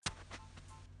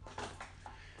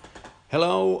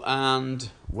Hello and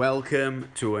welcome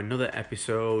to another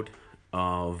episode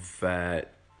of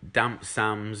Damp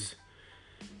Sam's,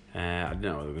 I don't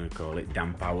know what we're going to call it,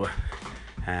 Damp Hour.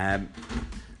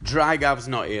 Dry Gav's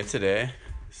not here today,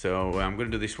 so I'm going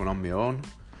to do this one on my own,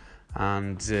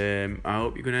 and I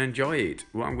hope you're going to enjoy it.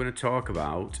 What I'm going to talk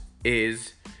about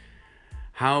is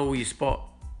how you spot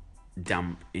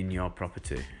damp in your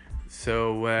property.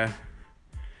 So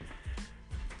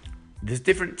there's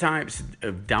different types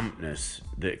of dampness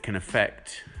that can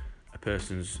affect a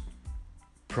person's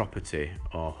property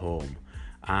or home,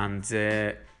 and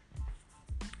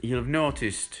you'll have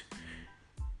noticed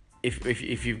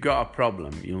if you've got a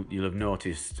problem, you'll have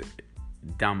noticed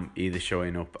damp either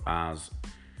showing up as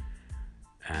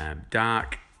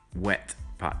dark, wet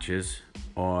patches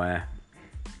or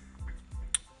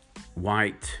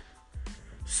white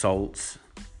salts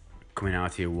coming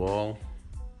out of your wall.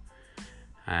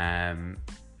 And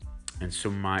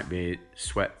some might be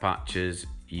sweat patches.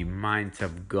 You might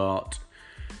have got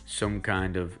some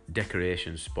kind of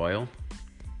decoration spoil,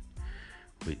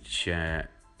 which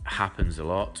happens a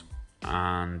lot.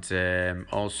 And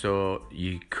also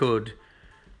you could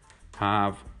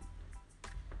have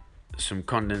some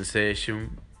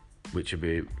condensation, which will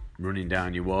be running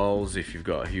down your walls if you've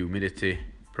got a humidity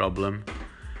problem.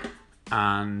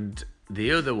 And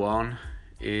the other one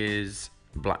is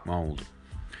black mold.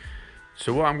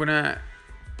 So what I'm going to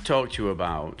talk to you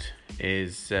about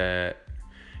is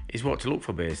what to look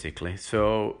for, basically.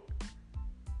 So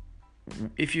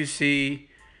if you see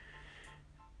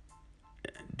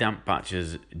damp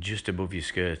patches just above your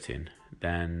skirting,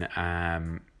 then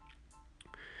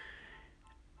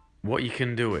what you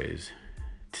can do is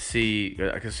to see,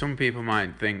 because some people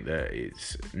might think that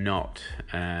it's not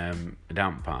a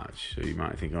damp patch, so you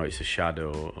might think, oh, it's a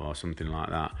shadow or something like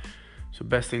that. So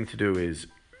best thing to do is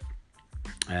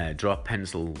draw a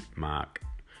pencil mark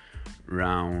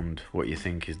round what you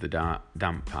think is the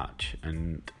damp patch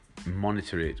and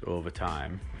monitor it over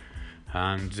time,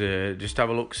 and just have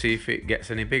a look, see if it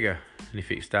gets any bigger. And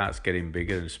if it starts getting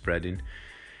bigger and spreading,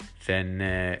 then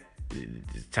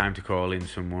it's time to call in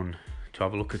someone to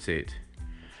have a look at it.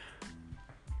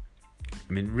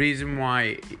 I mean, reason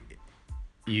why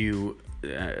you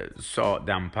sort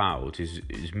damp out is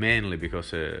mainly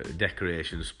because of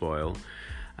decoration spoil,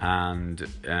 and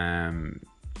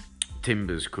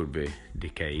timbers could be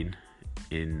decaying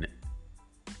in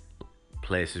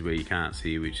places where you can't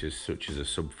see, which is such as a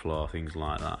subfloor, things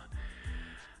like that.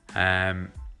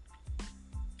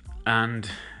 And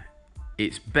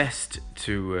it's best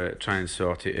to try and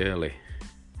sort it early.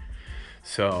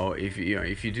 So if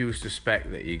you do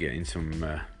suspect that you're getting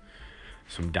some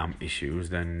damp issues,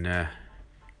 then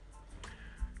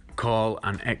call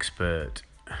an expert.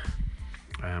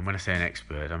 When I say an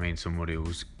expert, I mean somebody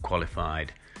who's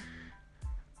qualified.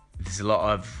 There's a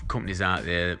lot of companies out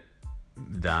there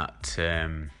that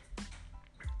have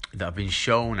been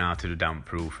shown how to do damp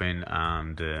proofing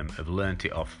and have learnt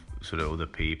it off sort of other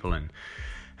people and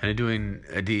are doing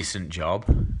a decent job.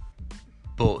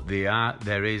 But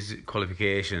there is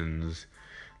qualifications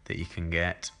that you can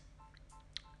get,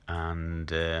 and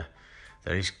there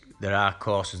are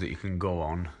courses that you can go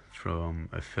on from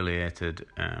affiliated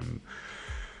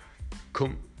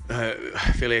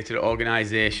affiliated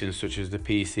organisations such as the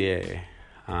PCA,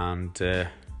 and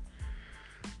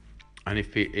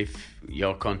if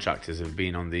your contractors have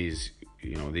been on these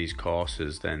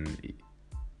courses, then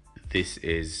this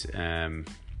is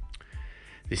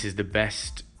the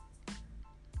best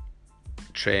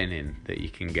training that you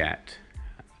can get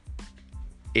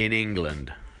in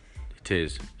England. It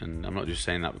is, and I'm not just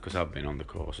saying that because I've been on the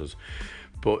courses,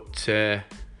 but there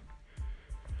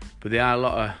are a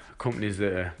lot of companies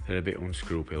that are a bit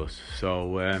unscrupulous.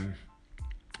 So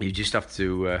you just have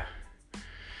to.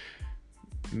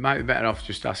 You might be better off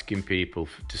just asking people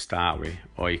to start with,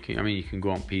 or you can go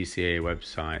on PCA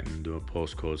website and do a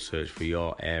postcode search for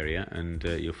your area, and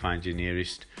you'll find your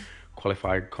nearest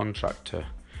qualified contractor.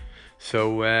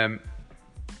 So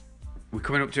we're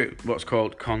coming up to what's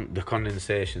called the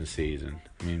condensation season.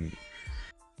 I mean,